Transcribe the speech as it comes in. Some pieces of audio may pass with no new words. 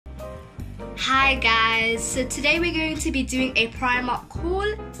Hi guys, so today we're going to be doing a Primark haul,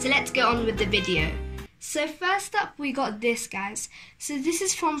 so let's get on with the video. So first up we got this, guys. So this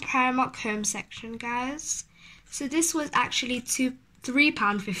is from Primark home section, guys. So this was actually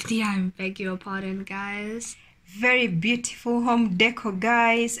 £3.50, I beg your pardon, guys. Very beautiful home decor,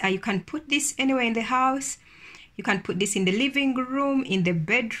 guys. You can put this anywhere in the house. You can put this in the living room, in the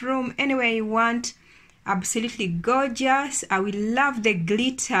bedroom, anywhere you want. Absolutely gorgeous. We love the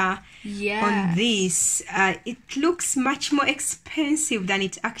glitter on this. It looks much more expensive than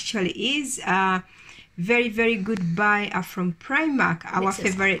it actually is. Very, very good buy from Primark, our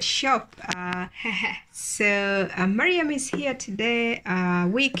favorite shop. So Mariam is here today,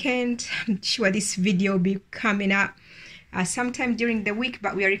 weekend. I'm sure this video will be coming up sometime during the week,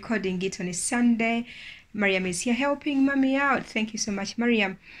 but we are recording it on a Sunday. Mariam is here helping mommy out. Thank you so much,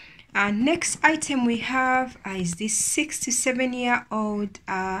 Mariam. Next item we have is this 6 to 7 year old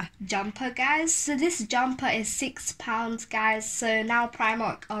jumper, guys. So this jumper is £6, guys. So now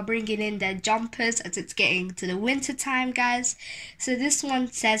Primark are bringing in their jumpers as it's getting to the winter time, guys. So this one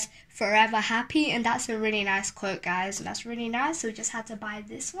says forever happy, and that's a really nice quote, guys, and that's really nice. So we just had to buy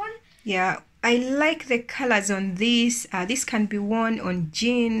this one. Yeah, I like the colors on this. This can be worn on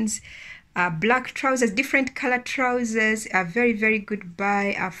jeans, black trousers, different color trousers. A very, very good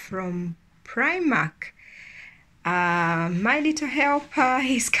buy from Primark. My little helper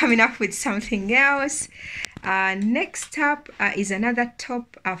is coming up with something else. Next up is another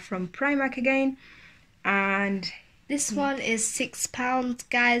top from Primark again, and this one is £6,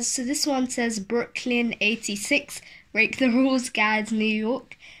 guys. So this one says Brooklyn 86, break the rules, guys, New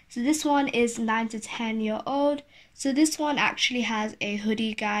York. So this one is 9 to 10 year old. So this one actually has a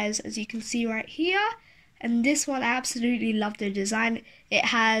hoodie, guys, as you can see right here. And this one, I absolutely love the design. It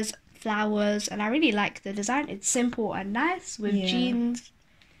has flowers, and I really like the design. It's simple and nice with jeans.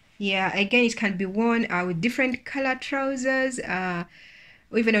 Yeah, again, it can be worn with different color trousers,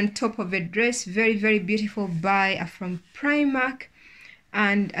 even on top of a dress. Very, very beautiful buy from Primark.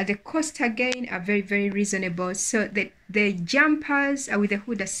 And the cost again are very, very reasonable. So the jumpers with the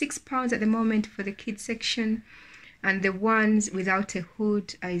hood are £6 at the moment for the kids section. And the ones without a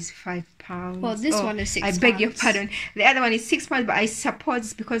hood is £5. Well, this one is £6. I beg your pardon. The other one is £6, but I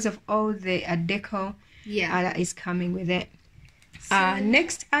suppose because of all the decor that is coming with it. So,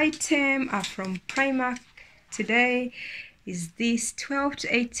 next item from Primark today is this 12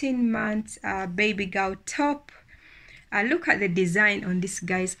 to 18 months baby girl top. Look at the design on this,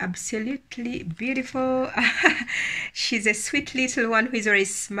 guys. Absolutely beautiful. She's a sweet little one who is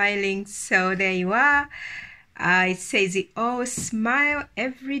always smiling. So there you are. It says it all, smile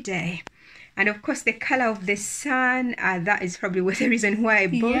every day. And of course the color of the sun, that is probably the reason why I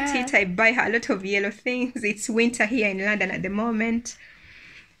bought it. I buy her a lot of yellow things. It's winter here in London at the moment.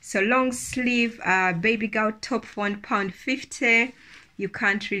 So long sleeve baby girl top for £1.50. You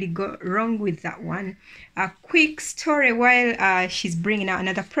can't really go wrong with that one. A quick story while she's bringing out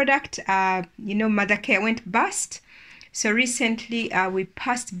another product. You know, Mother Care went bust. So recently we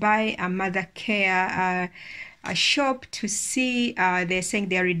passed by a Mother Care a shop to see. They're saying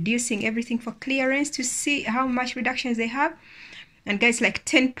they're reducing everything for clearance, to see how much reductions they have. And guys, like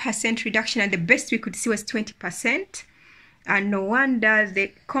 10% reduction, and the best we could see was 20%. And no wonder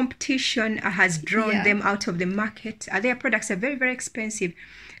the competition has drawn them out of the market. Their products are very, very expensive.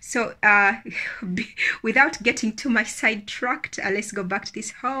 So without getting too much sidetracked, let's go back to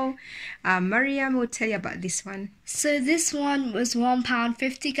this haul. Mariam will tell you about this one. So this one was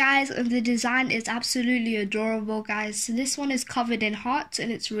 £1.50, guys, and the design is absolutely adorable, guys. So this one is covered in hearts,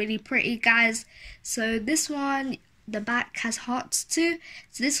 and it's really pretty, guys. So this one, the back has hearts too.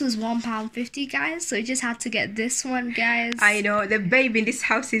 So this was £1.50, guys. So we just had to get this one, guys. I know the baby in this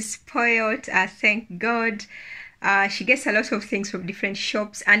house is spoiled. Thank God. She gets a lot of things from different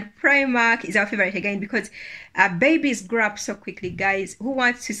shops, and Primark is our favorite again because babies grow up so quickly, guys. Who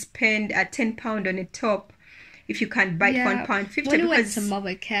wants to spend £10 on a top if you can buy £1.50? When we went to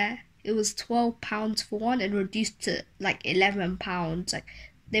Mother Care, it was £12 for one and reduced to like £11. Like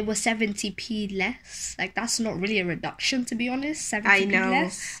they were 70p less. Like that's not really a reduction, to be honest. 70p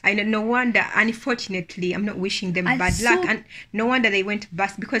less. I know. No wonder. Unfortunately, I'm not wishing them bad luck, and no wonder they went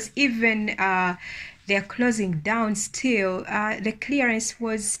bust, because even they're closing down still. The clearance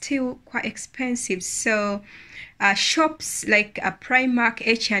was still quite expensive. So shops like Primark,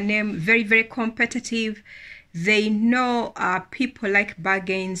 H&M, very, very competitive. They know people like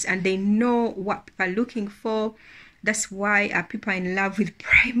bargains, and they know what people are looking for. That's why people are in love with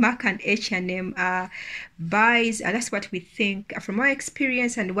Primark and H&M buys. That's what we think from our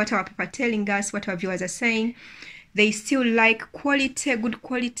experience and what our people are telling us, what our viewers are saying. they still like quality, good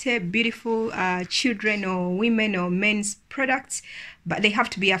quality, beautiful children or women or men's products, but they have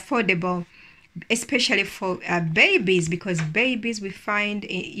to be affordable, especially for babies, because babies, we find,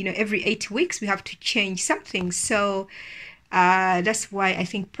 every 8 weeks we have to change something. So that's why I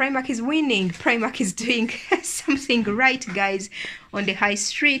think Primark is winning. Primark is doing something right, guys, on the high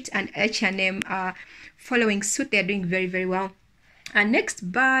street, and H&M are following suit. They're doing very, very well.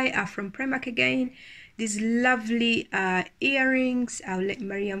 Next buy from Primark again. These lovely earrings. I'll let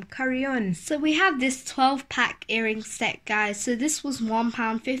Mariam carry on. So we have this 12-pack earring set, guys. So this was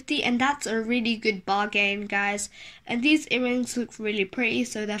 £1.50, and that's a really good bargain, guys. And these earrings look really pretty.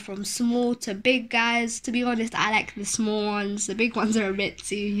 So they're from small to big, guys. To be honest, I like the small ones. The big ones are a bit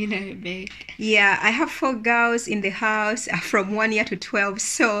too, big. Yeah, I have 4 girls in the house from 1 year to 12.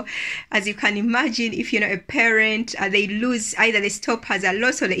 So as you can imagine, if you're not a parent, they lose, either the stoppers are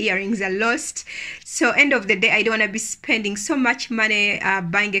lost or the earrings are lost. So end of the day, I don't want to be spending so much money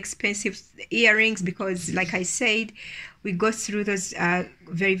buying expensive earrings, because like I said, we go through those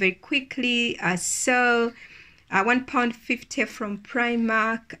very, very quickly. So £1.50 from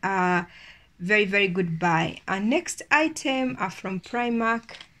Primark, very, very good buy. Next item from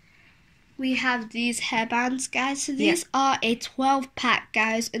Primark. We have these hairbands, guys. So these are a 12-pack,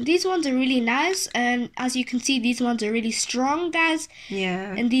 guys, and these ones are really nice. And as you can see, these ones are really strong, guys.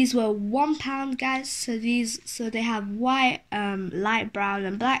 Yeah. And these were £1, guys. So they have white, light brown,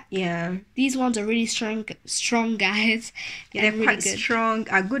 and black. Yeah. These ones are really strong, guys. Yeah, they're really quite good. strong.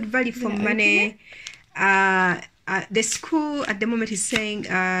 A good value for money. The school at the moment is saying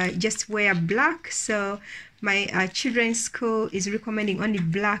just wear black. So my children's school is recommending only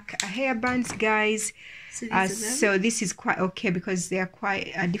black hairbands, guys. So this is quite okay, because they are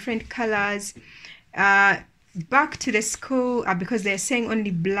quite different colors. Back to the school, because they're saying only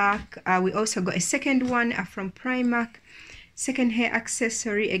black, we also got a second one from Primark. Second hair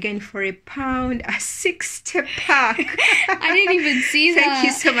accessory, again for £1, a 60 pack. I didn't even see that. Thank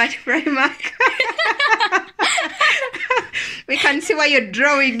you so much, Primark. We can see why you're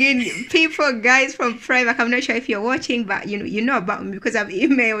drawing in people, guys, from Primark. I'm not sure if you're watching, but you know about me because I've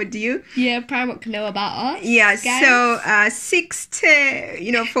emailed you. Yeah, Primark know about us. Yeah, guys. So 60,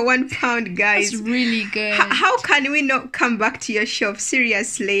 for £1, guys. That's really good. How can we not come back to your shop?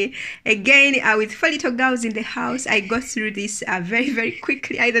 Seriously. Again, with 4 little girls in the house, I go through this very, very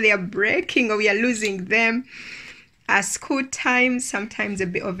quickly. Either they are breaking or we are losing them. School time, sometimes a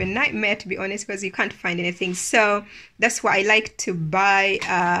bit of a nightmare, to be honest, because you can't find anything. So that's why I like to buy,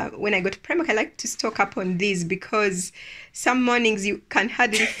 when I go to Primark, I like to stock up on these, because some mornings you can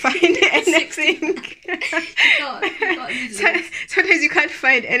hardly find anything. Sometimes you can't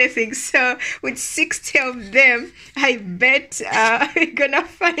find anything. So with 60 of them, I bet we're gonna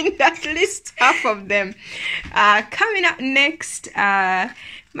find at least half of them. Coming up next,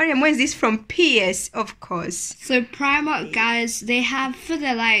 Mariam, where's this from? PS, of course. So Primark, guys, they have for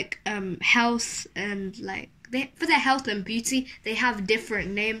their health and for their health and beauty, they have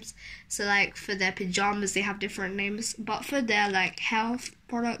different names. So for their pajamas, they have different names, but for their health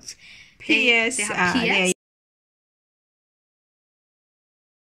products, PS, they have PS.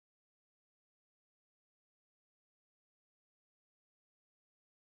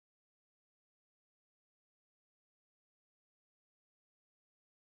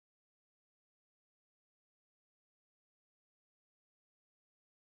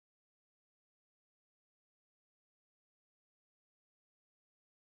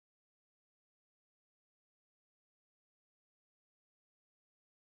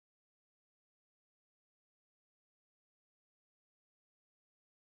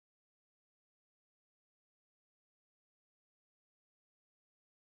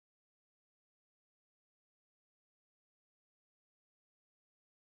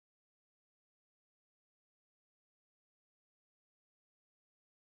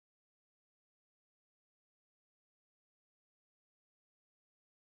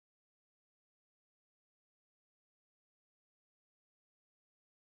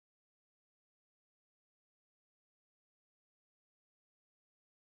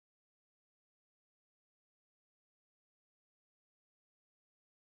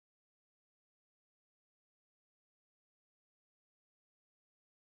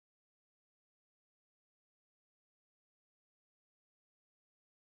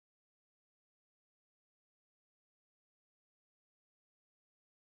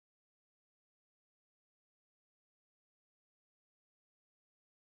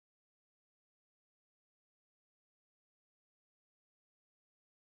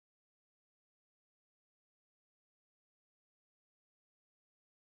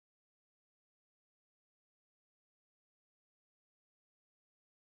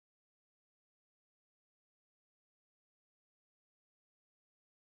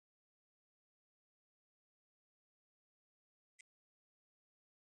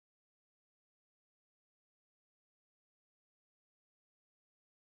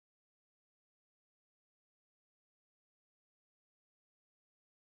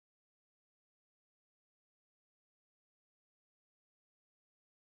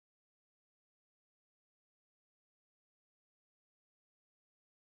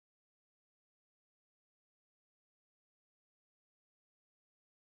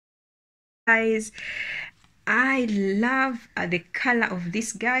 Guys, I love the color of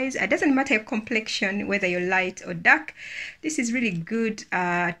this, guys. It doesn't matter your complexion, whether you're light or dark. This is really good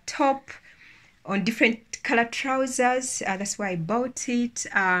top on different color trousers. That's why I bought it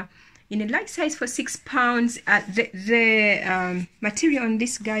in a light size for £6. The material on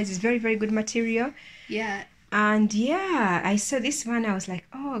this, guys, is very, very good material. Yeah. And yeah, I saw this one. I was like,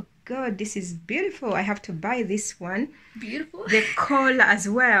 oh God, this is beautiful. I have to buy this one. Beautiful. The collar as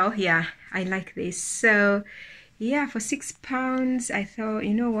well. Yeah, I like this. So yeah, for £6, I thought,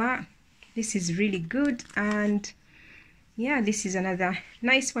 you know what, this is really good. And yeah, this is another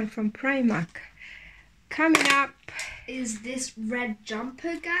nice one from Primark. Coming up is this red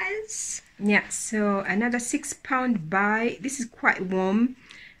jumper, guys. Yeah, so another £6 buy. This is quite warm.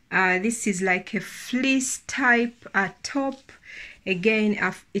 This is like a fleece type top.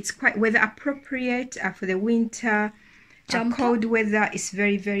 Again, it's quite weather appropriate for the winter. Cold weather is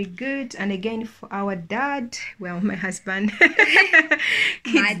very, very good. And again, for our dad, well, my husband,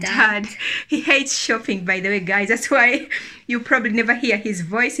 my dad, he hates shopping, by the way, guys. That's why you probably never hear his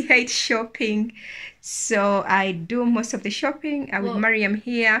voice. He hates shopping. So I do most of the shopping with Mariam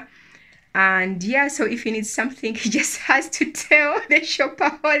here. And yeah, so if he needs something, he just has to tell the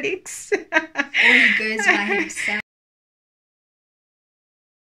shopaholics. Or he goes by himself.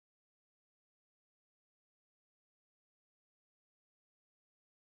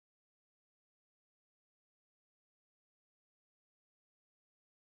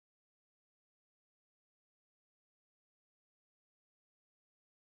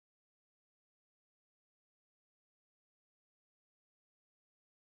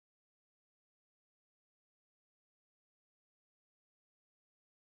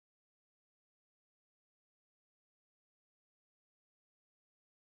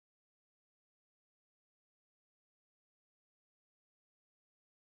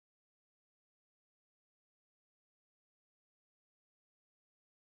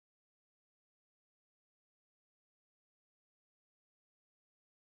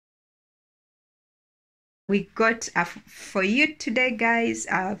 We got for you today, guys,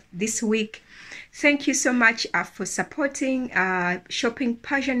 this week. Thank you so much for supporting Shopping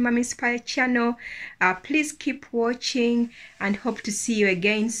Persian Mom Inspired channel. Please keep watching and hope to see you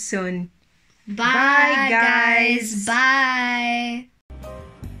again soon. Bye guys. Bye.